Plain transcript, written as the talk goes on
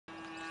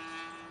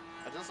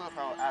I just love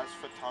how as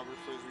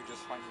photographers we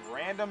just find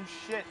random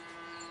shit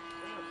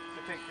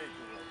to take pictures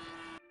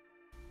of.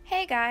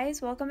 Hey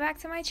guys, welcome back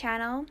to my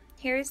channel.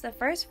 Here's the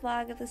first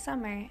vlog of the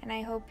summer, and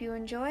I hope you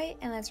enjoy,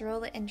 and let's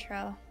roll the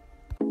intro.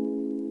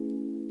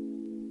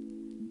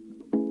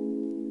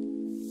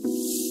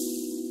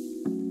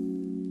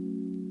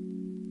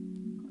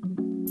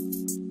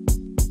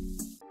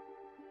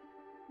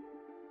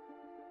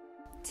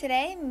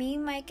 Today, me,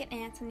 Mike, and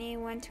Anthony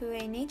went to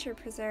a nature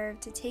preserve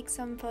to take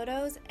some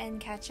photos and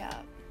catch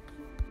up.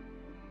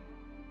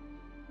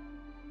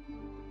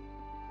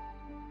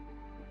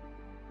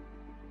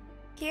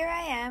 Here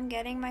I am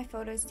getting my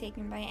photos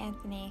taken by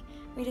Anthony.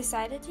 We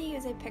decided to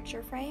use a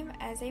picture frame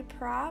as a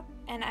prop,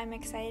 and I'm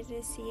excited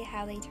to see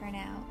how they turn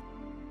out.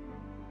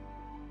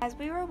 As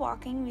we were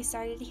walking, we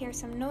started to hear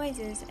some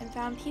noises and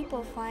found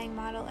people flying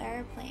model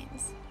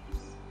airplanes.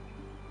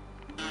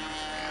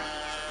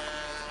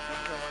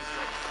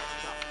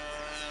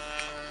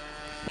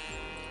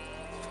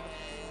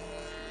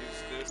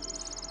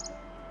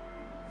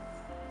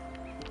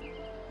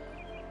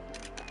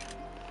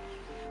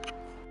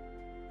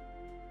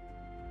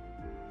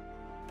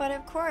 But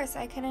of course,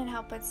 I couldn't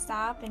help but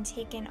stop and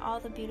take in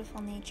all the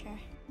beautiful nature.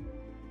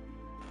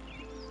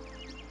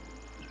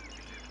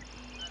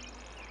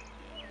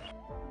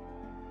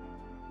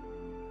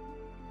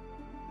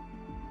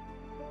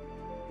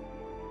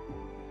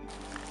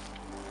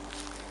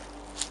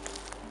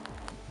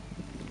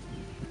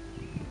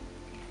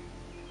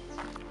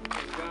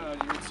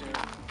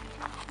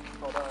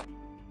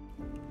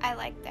 I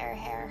like their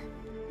hair.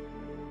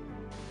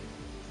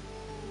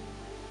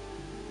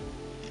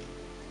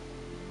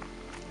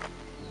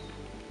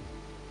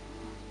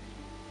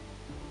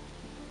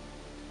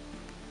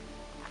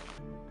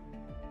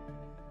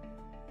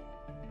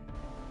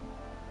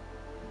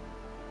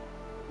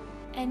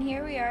 And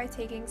here we are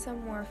taking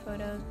some more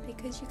photos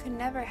because you can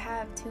never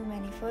have too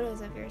many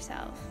photos of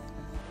yourself.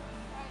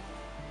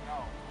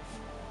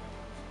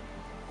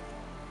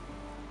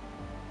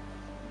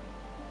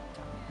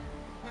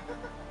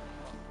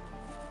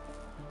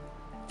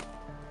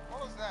 What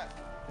was that?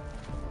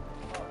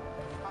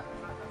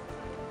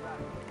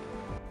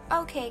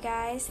 Okay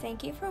guys,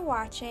 thank you for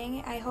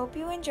watching. I hope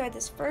you enjoyed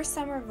this first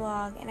summer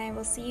vlog, and I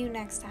will see you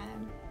next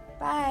time.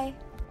 Bye!